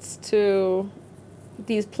gifts to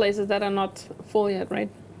these places that are not full yet, right?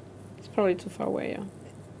 It's probably too far away, yeah.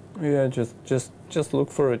 Yeah, just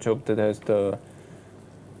look for a job that has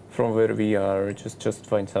from where we are, just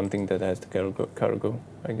find something that has the cargo,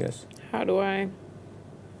 I guess. How do I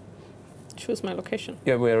choose my location?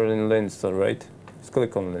 Yeah, we are in Leinster, right? Just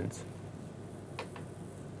click on Lens.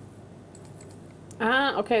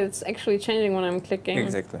 Ah, okay, it's actually changing when I'm clicking.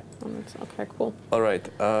 Exactly. On it. Okay, cool. All right.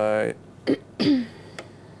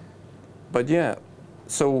 But yeah,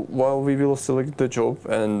 so while we will select the job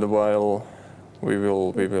and while we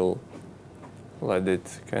will let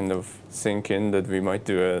it kind of sink in that we might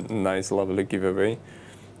do a nice, lovely giveaway.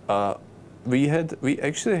 We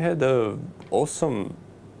actually had a awesome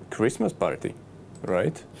Christmas party,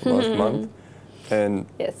 right? Last month. And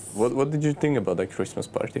yes. What did you think about that Christmas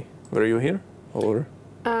party? Were you here? Or?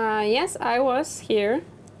 Yes, I was here.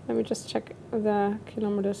 Let me just check the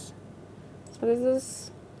kilometers. So this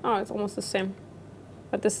is, oh, it's almost the same.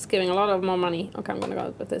 But this is giving a lot of more money. Okay, I'm gonna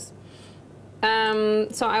go with this.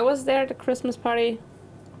 So I was there at the Christmas party.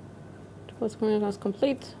 It was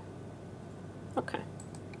complete. Okay.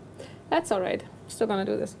 That's all right. Still gonna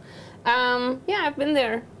do this. Yeah, I've been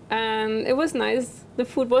there. And it was nice. The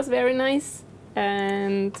food was very nice.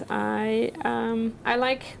 And I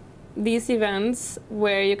like these events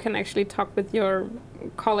where you can actually talk with your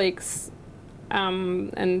colleagues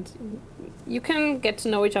and you can get to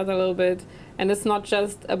know each other a little bit, and it's not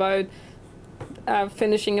just about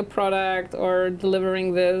finishing a product or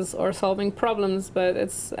delivering this or solving problems, but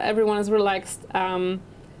everyone is relaxed,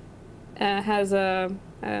 has a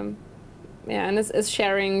yeah, and is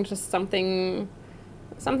sharing just something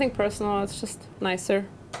personal. It's just nicer.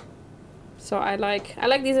 So I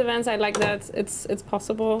like these events. I like that it's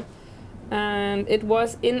possible. And it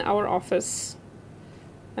was in our office.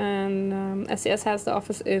 And SES has the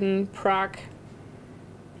office in Prague.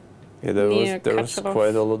 Yeah, there was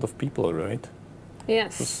quite a lot of people, right?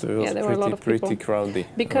 Yes. It was there were a lot of people. Pretty crowded.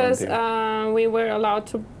 Because we were allowed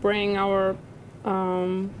to bring our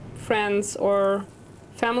friends or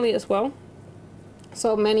family as well.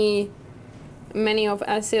 So many of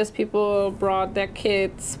SES people brought their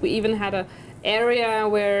kids. We even had an area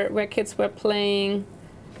where kids were playing.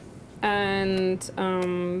 And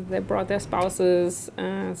they brought their spouses,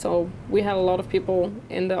 so we had a lot of people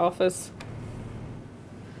in the office.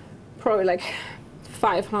 Probably like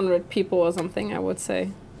 500 people or something, I would say.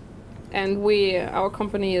 And our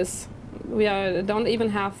company don't even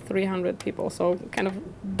have 300 people, so kind of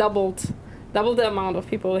double the amount of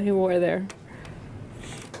people who were there.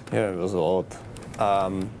 Yeah, it was a lot.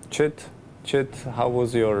 Chit, how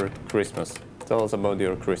was your Christmas? Tell us about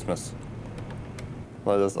your Christmas.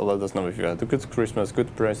 Let us know if you had a good Christmas,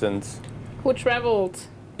 good presents. Who traveled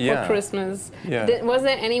for Christmas? Yeah. Was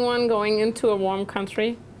there anyone going into a warm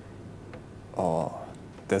country? Oh,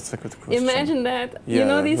 that's a good question. Imagine that. Yeah, you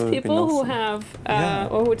know these that would be people who awesome.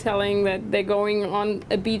 have, or who are telling that they're going on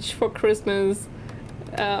a beach for Christmas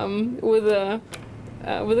with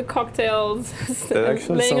the cocktails. That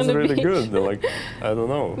actually sounds really good. Like, I don't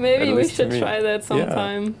know. Maybe we should try that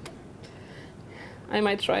sometime. Yeah. I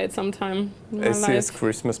might try it sometime in my SCS life.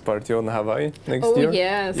 Christmas party on Hawaii next year? Oh,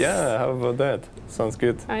 yes. Yeah, how about that? Sounds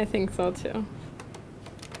good. I think so, too.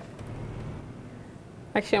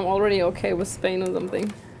 Actually, I'm already okay with Spain or something.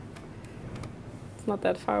 It's not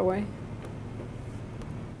that far away.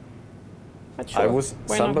 But sure,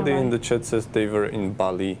 somebody in the chat says they were in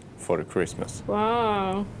Bali for Christmas.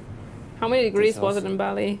 Wow. How many degrees was it in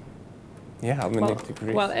Bali? Yeah, how many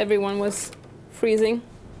degrees? Well, everyone was freezing.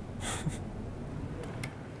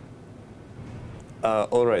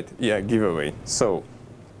 All right, yeah, giveaway. So,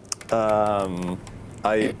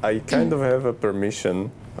 I kind of have a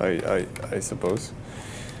permission, I suppose.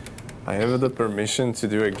 I have the permission to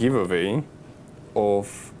do a giveaway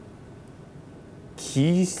of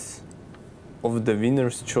keys of the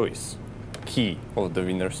winner's choice. Key of the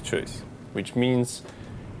winner's choice. Which means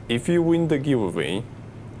if you win the giveaway,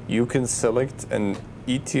 you can select an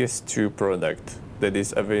ETS2 product that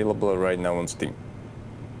is available right now on Steam.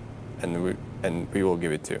 And we will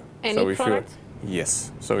give it to you. Any product?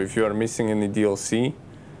 Yes. So if you are missing any DLC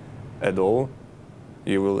at all,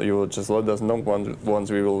 you will just let us know once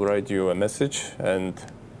we will write you a message and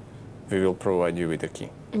we will provide you with a key.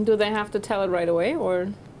 Do they have to tell it right away, or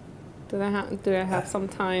do they have some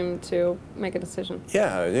time to make a decision?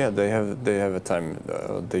 Yeah, they have a time.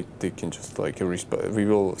 They can just like respond. We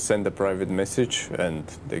will send a private message and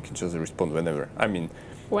they can just respond whenever. I mean,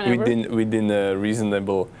 whenever? within a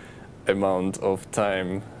reasonable amount of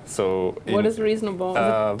time. So what is reasonable?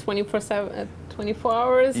 24/7, 24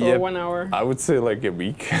 hours or 1 hour? I would say like a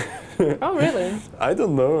week. Oh, really? I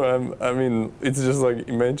don't know. I mean, it's just like,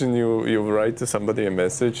 imagine you write to somebody a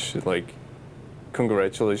message like,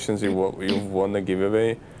 congratulations, you've won a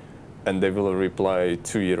giveaway, and they will reply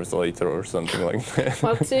 2 years later or something like that.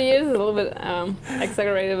 Well, 2 years is a little bit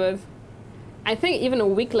exaggerated, but I think even a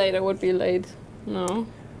week later would be late. No?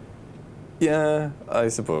 Yeah, I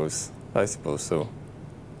suppose so.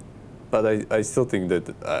 But I still think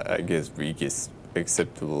that I guess week is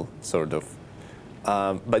acceptable, sort of.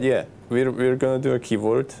 But yeah, we're gonna do a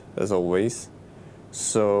keyword as always.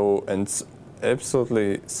 So, and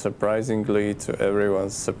absolutely surprisingly, to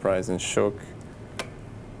everyone's surprise and shock,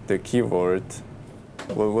 the keyword.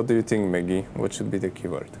 Well, what do you think, Maggie? What should be the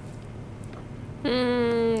keyword?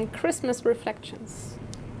 Christmas reflections.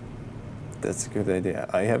 That's a good idea.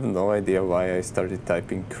 I have no idea why I started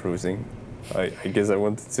typing cruising. I guess I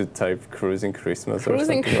wanted to type cruising Christmas or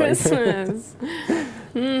something. Cruising Christmas.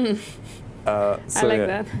 So I like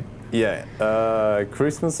that. Yeah,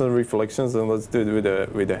 Christmas and reflections, and let's do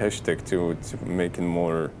it with a hashtag to make it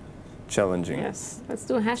more challenging. Yes, let's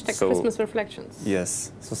do a hashtag Christmas reflections.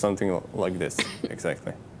 Yes, so something like this,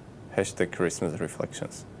 exactly. Hashtag Christmas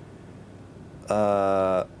reflections.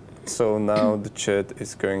 So now the chat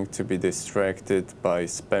is going to be distracted by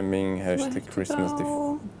spamming hashtag Christmas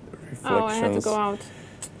reflections. Oh, I had to go out.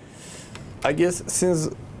 I guess since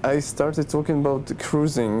I started talking about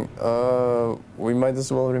cruising, we might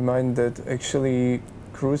as well remind that actually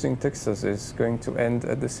Cruising Texas is going to end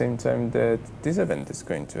at the same time that this event is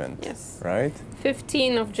going to end. Yes. Right?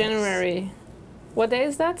 15th of January. Yes. What day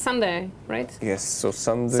is that? Sunday, right? Yes, so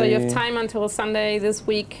Sunday. So you have time until Sunday this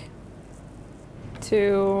week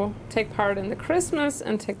to take part in the Christmas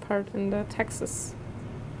and take part in the Texas.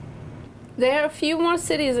 There are a few more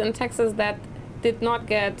cities in Texas that did not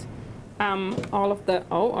get all of the...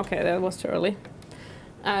 Oh, okay, that was too early.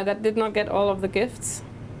 That did not get all of the gifts.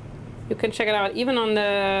 You can check it out even on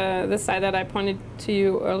the site that I pointed to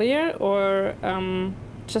you earlier, or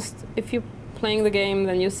just if you're playing the game,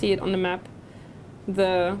 then you see it on the map.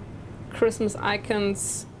 The Christmas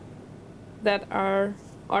icons that are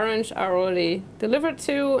orange are already delivered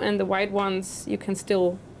to, and the white ones you can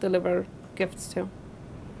still deliver gifts to.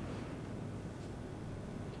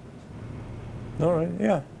 All right,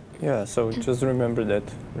 yeah, so just remember that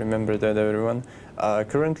everyone.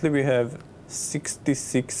 Currently we have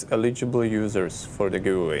 66 eligible users for the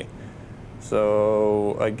giveaway.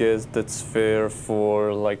 So I guess that's fair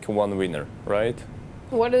for like one winner, right?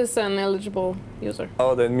 What is an eligible user?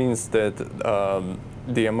 Oh, that means that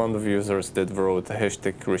the amount of users that wrote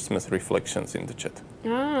hashtag Christmas reflections in the chat.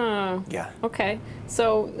 Ah. Yeah. Okay.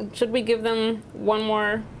 So should we give them one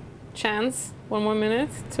more chance, 1 more minute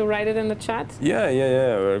to write it in the chat? Yeah.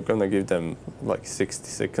 We're gonna give them like 60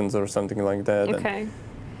 seconds or something like that. Okay.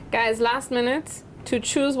 Guys, last minute to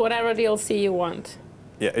choose whatever DLC you want.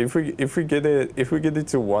 Yeah, if we get it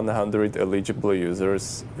to 100 eligible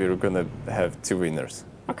users, we're gonna have 2 winners.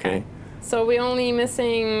 Okay. So we're only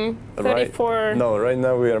missing 34. No, right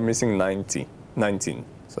now we are missing 19.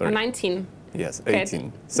 Sorry. 19. Yes, Okay.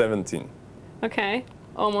 18, 17. Okay,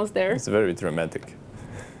 almost there. It's very dramatic.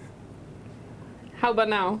 How about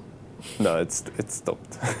now? No, it's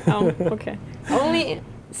stopped. Oh, okay. Only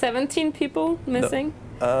 17 people missing?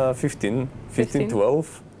 15,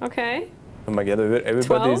 12. Okay. Oh my god,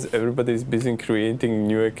 everybody's busy creating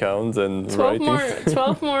new accounts and 12 writing.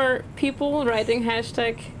 12 more people writing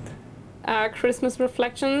hashtag Christmas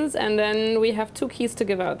reflections, and then we have 2 keys to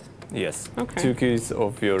give out. Yes. Okay. 2 keys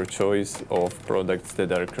of your choice of products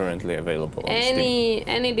that are currently available on Steam.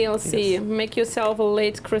 Any DLC. Yes. Make yourself a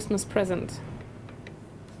late Christmas present.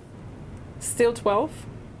 Still 12?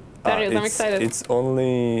 Darius, I'm excited. It's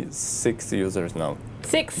only 6 users now.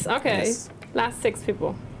 6, okay. Yes. Last 6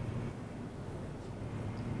 people.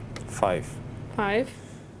 5. 5.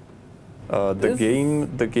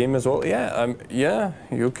 The game as well. Yeah,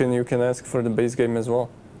 you can ask for the base game as well.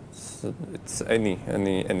 So it's any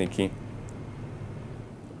key.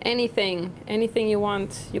 Anything you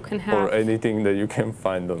want, you can have. Or anything that you can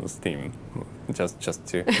find on Steam. Just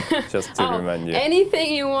to remind you.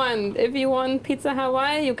 Anything you want. If you want Pizza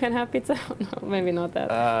Hawaii, you can have Pizza. No, maybe not that.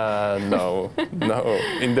 No.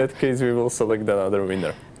 In that case, we will select another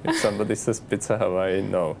winner. If somebody says Pizza Hawaii,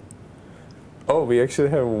 no. Oh, we actually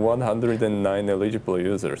have 109 eligible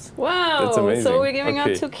users. Wow! That's amazing. So we're giving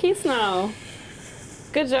Okay. out 2 keys now.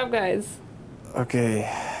 Good job, guys. Okay.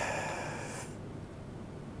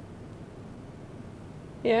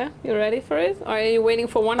 Yeah, you ready for it? Or are you waiting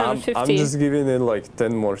for 150? I'm just giving it like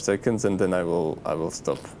 10 more seconds and then I will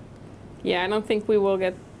stop. Yeah, I don't think we will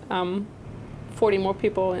get 40 more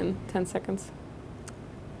people in 10 seconds.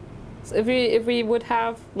 So if we would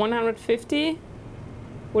have 150,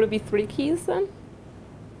 would it be 3 keys then?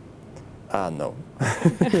 No.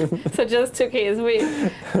 So just 2 keys.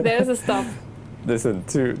 There's a stop. Listen,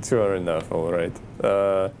 two are enough, all right.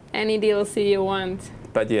 Any DLC you want.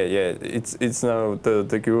 But yeah, it's now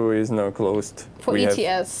the giveaway is now closed. For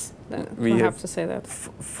ETS, we have to say that.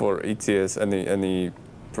 For ETS, any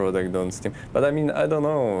product on Steam. But I mean, I don't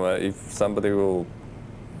know if somebody will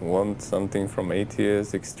want something from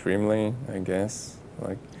ATS extremely. I guess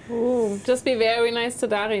like. Ooh, just be very nice to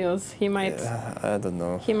Darius. He might. Yeah, I don't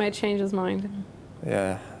know. He might change his mind.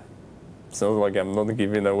 Yeah. It's not like I'm not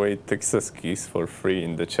giving away Texas keys for free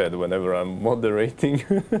in the chat whenever I'm moderating,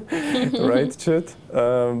 right, chat?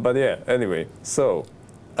 But yeah, anyway, so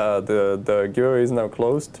the giveaway is now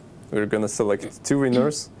closed. We're gonna select 2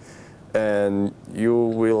 winners, and you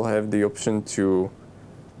will have the option to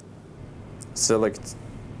select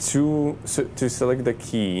select the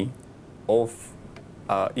key of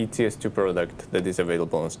ETS2 product that is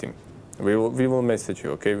available on Steam. We will message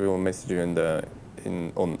you, okay? We will message you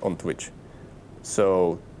on Twitch.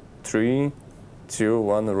 So 3, 2,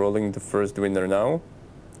 1, rolling the first winner now.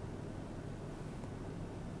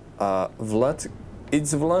 Vlad,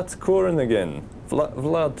 it's Vlad Korn again.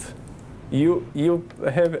 Vlad, you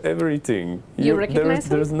have everything. You recognize him?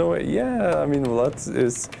 There's no way. Yeah, I mean Vlad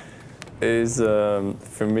is a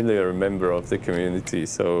familiar member of the community.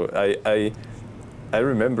 So I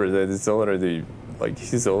remember that it's already like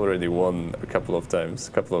he's already won a couple of times,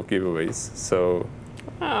 a couple of giveaways. So.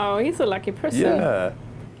 Oh, he's a lucky person.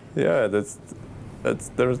 Yeah, that's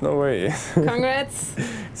there's no way. Congrats.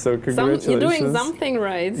 So congratulations. You're doing something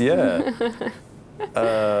right. Yeah.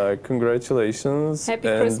 Congratulations. Happy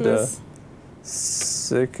Christmas.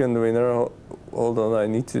 Second winner. Hold on, I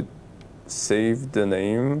need to save the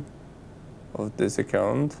name of this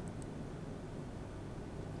account.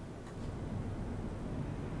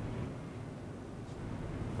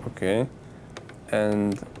 Okay.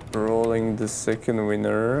 And rolling the second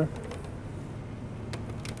winner.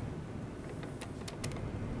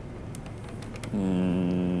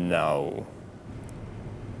 No.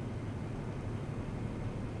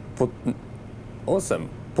 Awesome.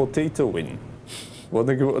 Potato Win. What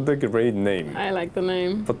a great name. I like the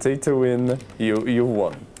name. Potato Win. You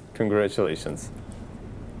won. Congratulations.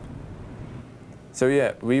 So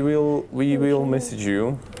yeah, we will message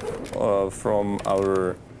you from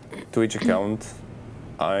our Twitch account.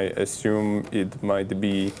 I assume it might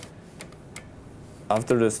be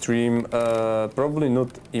after the stream, probably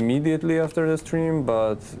not immediately after the stream,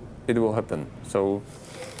 but it will happen. So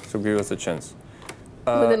give us a chance.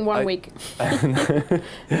 Within 1 week.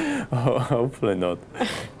 Hopefully not.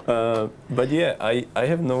 But yeah, I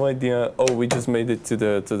have no idea. Oh, we just made it to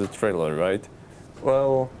the trailer, right?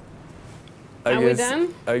 Well, Are we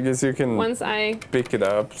done? I guess you can Once I pick it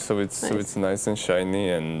up so it's nice and shiny,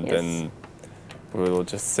 and Yes. then we'll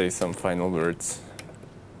just say some final words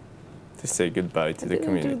to say goodbye to the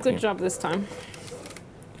community. Good job this time.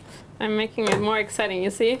 I'm making it more exciting,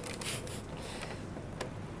 you see?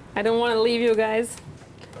 I don't want to leave you guys.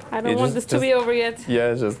 I don't want this to be over yet.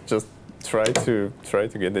 Yeah, just try to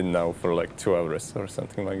get it now for like 2 hours or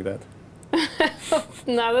something like that.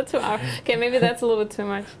 Another 2 hours. Okay, maybe that's a little bit too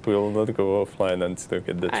much. We'll not go offline until we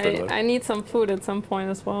get the trailer. I need some food at some point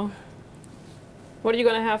as well. What are you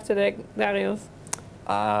gonna have today, Darius?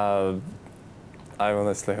 I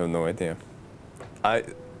honestly have no idea. I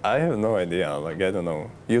have no idea. Like, I don't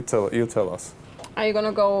know. You tell us. Are you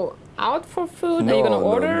gonna go out for food? No, are you gonna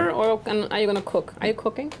no, order, no. or are you gonna cook? Are you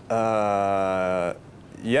cooking?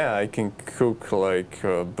 Yeah, I can cook like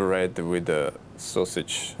bread with a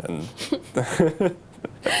sausage and.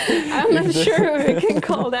 I'm not sure if we can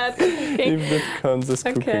call that cooking. If that counts as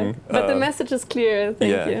Okay, cooking. but the message is clear.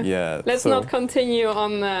 Thank you. Yeah. Let's not continue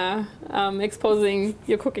on exposing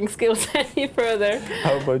your cooking skills any further.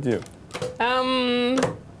 How about you? I'm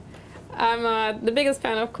the biggest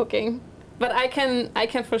fan of cooking, but I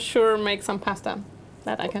can for sure make some pasta.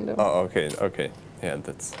 That I can do. Oh, okay. Yeah,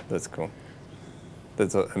 that's cool.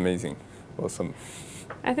 That's amazing. Awesome.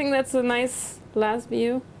 I think that's a nice last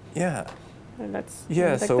view. Yeah. Let's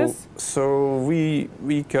Yeah, like so this. so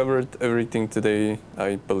we covered everything today,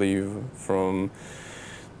 I believe, from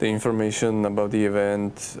the information about the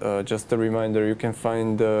event. Just a reminder, you can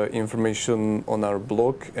find the information on our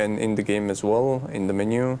blog and in the game as well, in the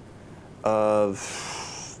menu. I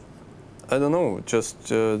don't know,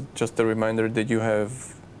 just a reminder that you have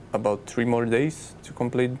about 3 more days to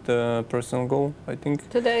complete the personal goal, I think.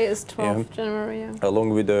 Today is 12th January, yeah. Along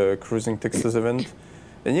with the Cruising Texas event.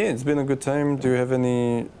 And yeah, it's been a good time. Do you have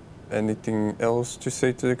anything else to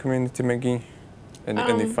say to the community, Maggie?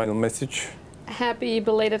 Any final message? Happy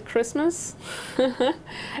belated Christmas.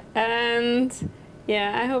 And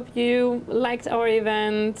yeah, I hope you liked our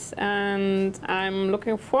event, and I'm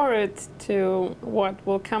looking forward to what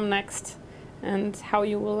will come next and how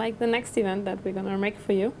you will like the next event that we're gonna make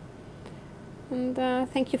for you. And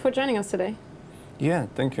thank you for joining us today. Yeah,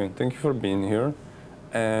 thank you. Thank you for being here.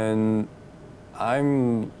 And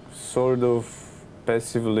I'm sort of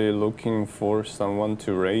passively looking for someone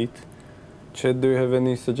to rate. Chad, do you have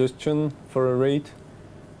any suggestion for a rate?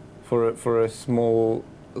 For a small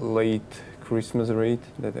late Christmas rate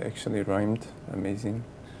that actually rhymed? Amazing.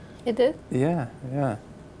 It did? Yeah.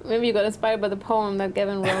 Maybe you got inspired by the poem that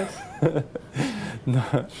Gavin wrote.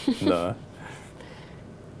 No.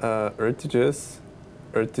 Urtiges,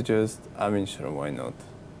 I mean, sure, why not?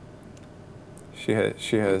 She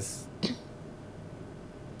has.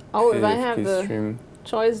 Oh, if I have AFK the stream.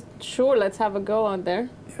 choice, sure, let's have a go out there.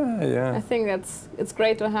 Yeah. I think it's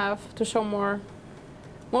great to show more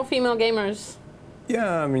female gamers.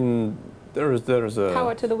 Yeah, I mean, there's a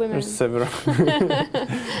Power to the women. There's several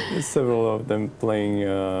there's several of them playing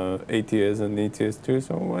ATS and ETS too,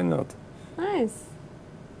 so why not? Nice.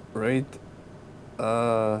 Right.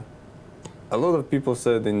 A lot of people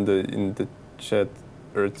said in the chat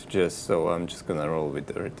Urtiges, so I'm just gonna roll with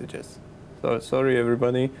the Urtiges. So sorry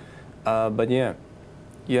everybody, but yeah,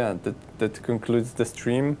 that concludes the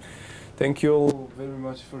stream. Thank you all very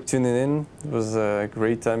much for tuning in. It was a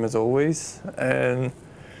great time as always, and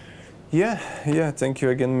yeah, thank you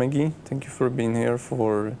again, Maggie. Thank you for being here,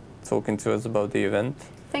 for talking to us about the event.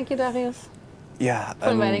 Thank you, Darius. Yeah,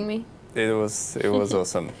 for inviting me. It was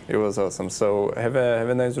awesome. It was awesome. So have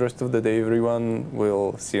a nice rest of the day, everyone.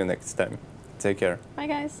 We'll see you next time. Take care. Bye,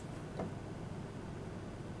 guys.